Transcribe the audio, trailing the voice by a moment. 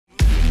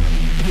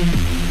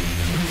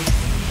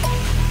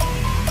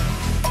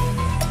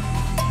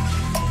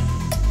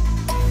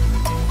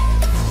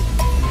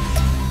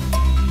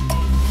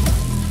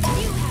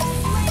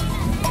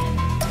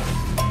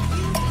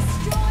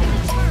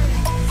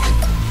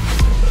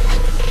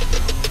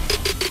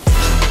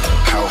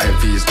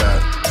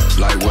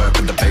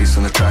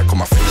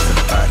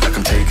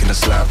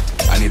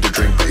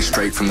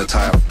straight from the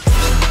top.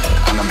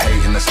 And I'm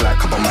hating the slack,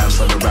 couple man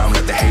slide around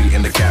like the hate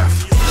in the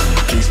gaff.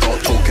 Please stop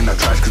talking that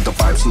trash, cause the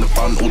vibes from the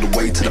front all the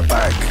way to the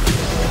back.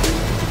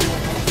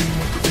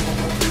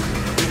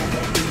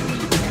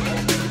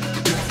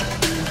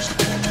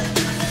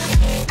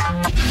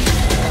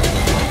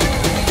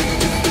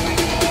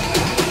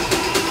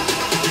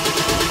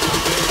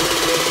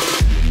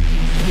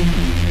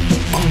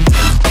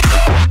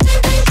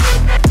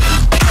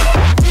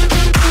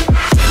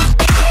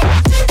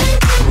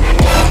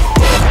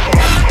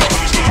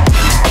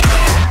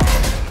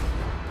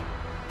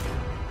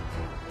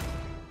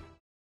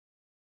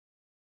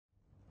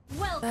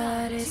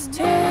 But it's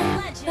too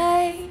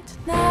late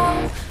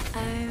now. I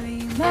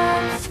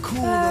remember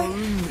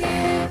you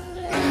and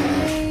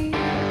me.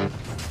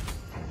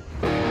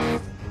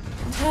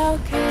 How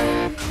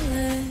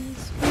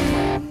careless we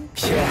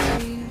Yeah,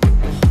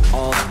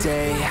 all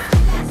day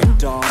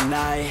and all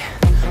night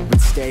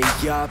we'd stay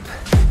up,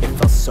 it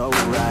felt so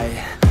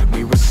right.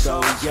 We were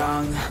so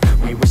young,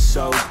 we were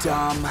so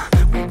dumb.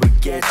 We would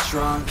get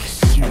drunk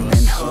and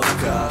then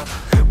hook up.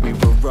 We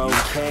were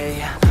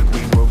okay,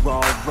 we were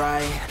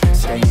alright,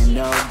 staying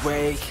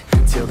awake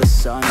till the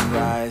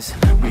sunrise.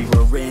 We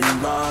were in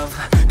love,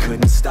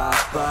 couldn't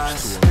stop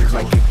us.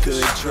 Like a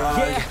good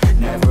drug,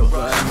 never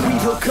run off.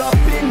 We'd hook up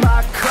in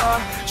my car,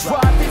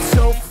 drive it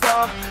so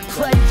far,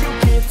 play your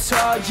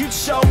guitar, you'd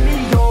show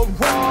me your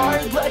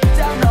art. Let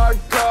down our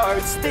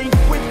guards, think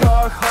with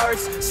our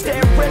hearts,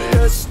 stare at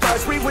the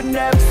stars. We were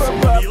never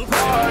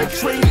apart,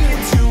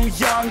 drinking too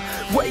young,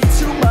 way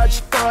too much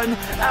fun.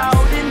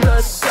 Out in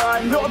the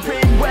sun,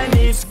 open when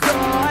it's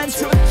gone.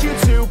 Took you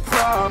to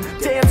prom,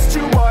 dance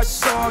to our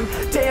song,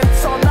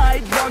 dance all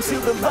night long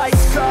till the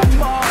lights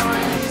come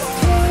on.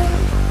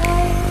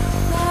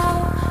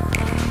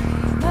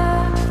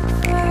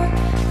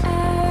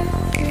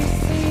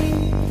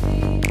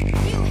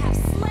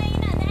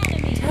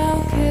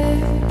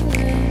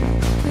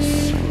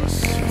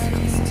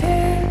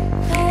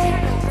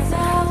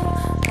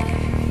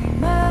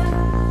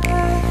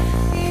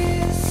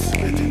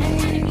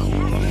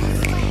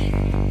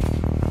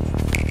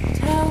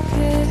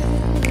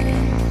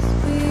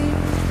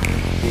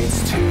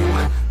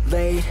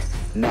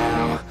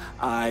 Now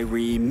I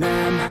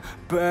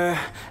remember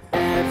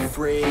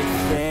everything,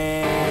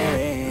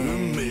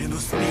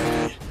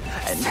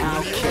 and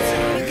how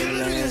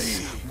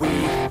careless we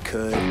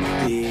could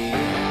be,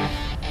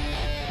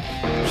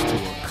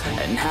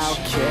 and how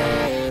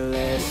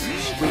careless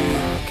we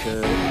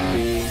could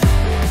be,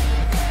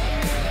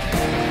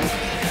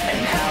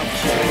 and how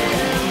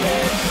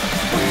careless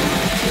we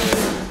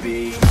could be.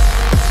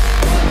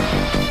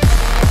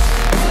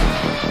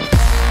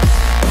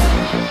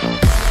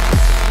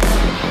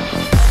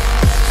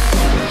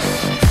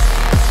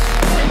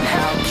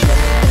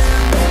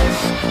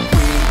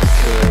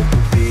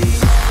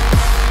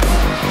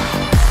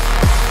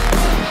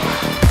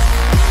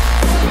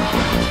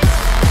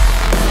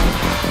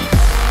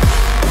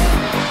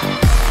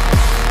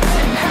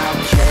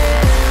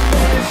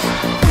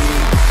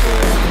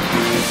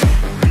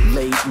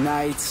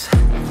 Nights,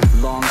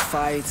 long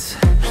fights,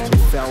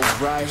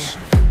 felt right,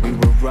 we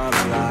were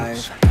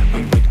alive.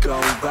 We would go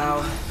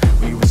out,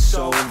 we were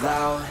so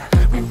loud,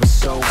 we were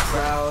so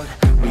proud,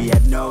 we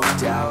had no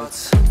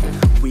doubts.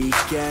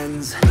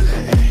 Weekends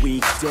and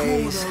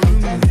weekdays,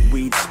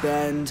 we'd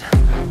spend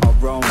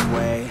our own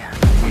way.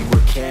 We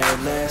were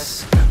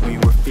careless, we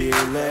were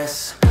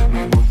fearless,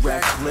 we were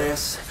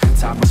reckless,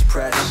 time was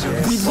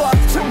precious. We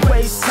loved to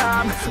waste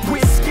time,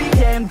 whiskey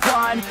and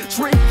wine,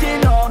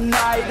 drinking all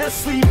night,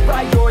 asleep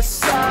by your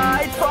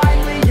side.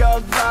 Finally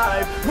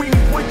alive, we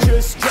would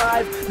just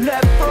drive,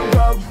 never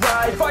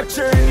arrive. Our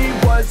journey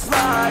was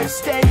live,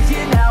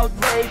 staying out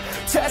late,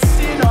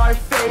 testing our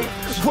fate,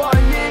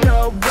 running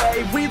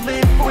away. We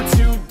live for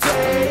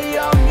today,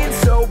 young and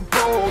so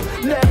bold,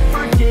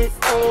 never get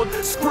old.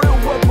 Screw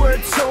what we're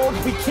told,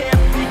 we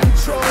can't be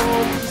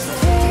controlled.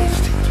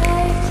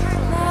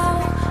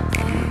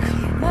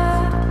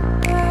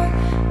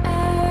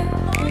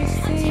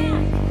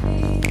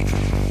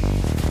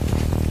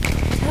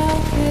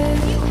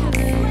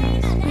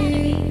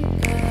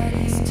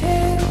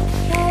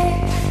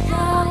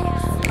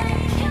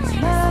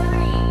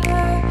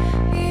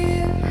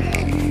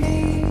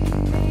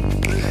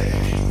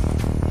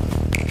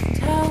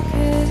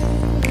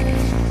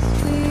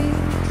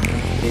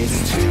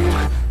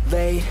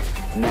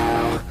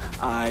 Now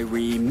I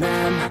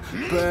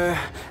remember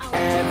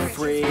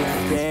everything,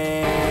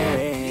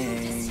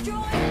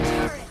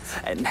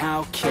 and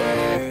how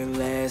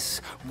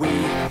careless we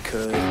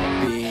could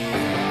be,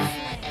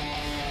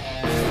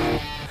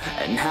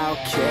 and how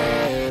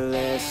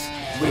careless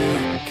we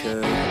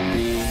could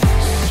be,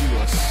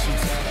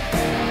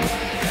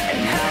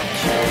 and how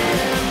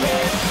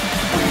careless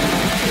we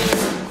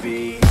could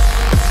be.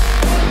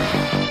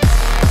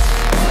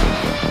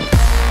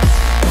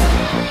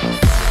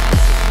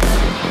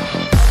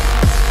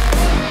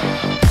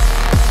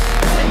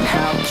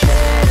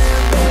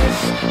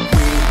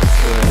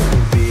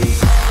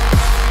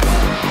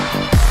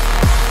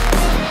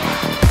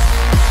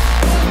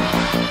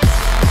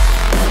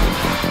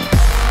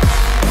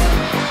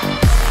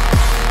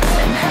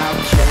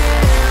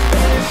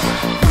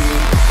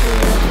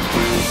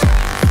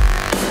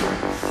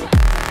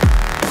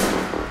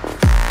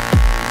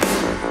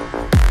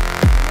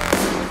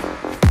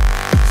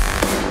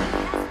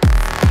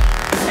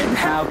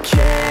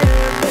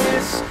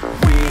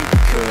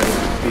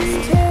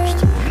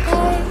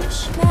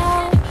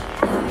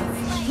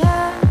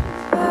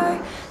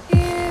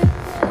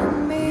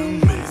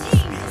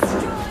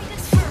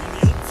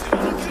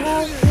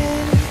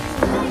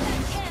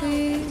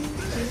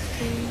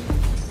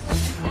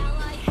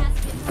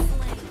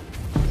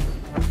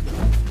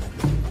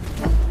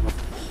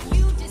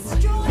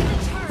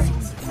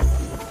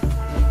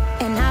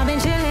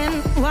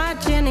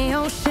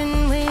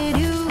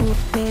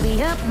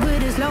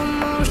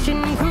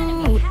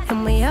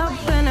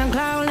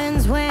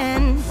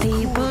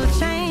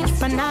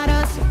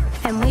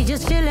 And we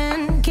just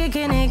chillin',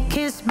 kicking it,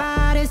 kissed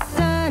by the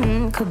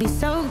sun. Could be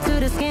soaked to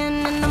the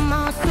skin in the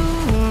mall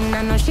soon.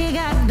 I know she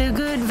got the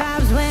good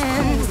vibes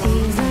when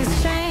seasons